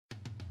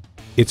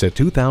It's a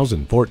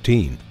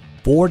 2014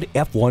 Ford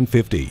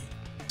F-150.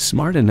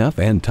 Smart enough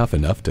and tough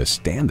enough to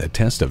stand the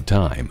test of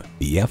time,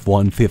 the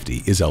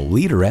F-150 is a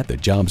leader at the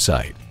job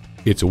site.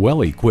 It's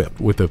well equipped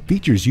with the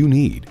features you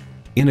need: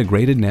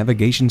 integrated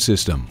navigation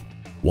system,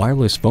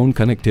 wireless phone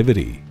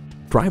connectivity,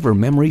 driver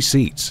memory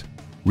seats,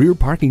 rear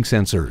parking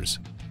sensors,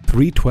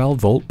 3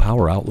 12-volt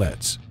power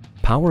outlets,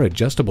 power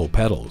adjustable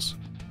pedals,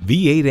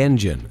 V8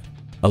 engine,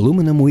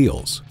 aluminum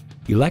wheels,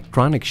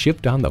 electronic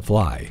shift on the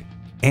fly,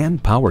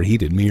 and power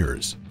heated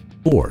mirrors.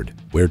 Ford,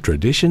 where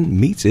tradition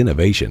meets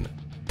innovation.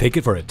 Take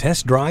it for a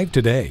test drive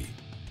today.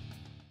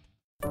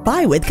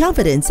 Buy with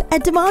confidence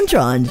at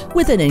DeMontrond.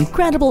 With an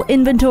incredible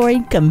inventory,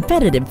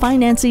 competitive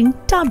financing,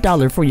 top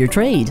dollar for your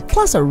trade,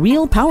 plus a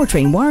real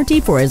powertrain warranty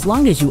for as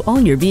long as you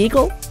own your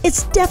vehicle,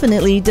 it's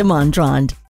definitely DeMontrond.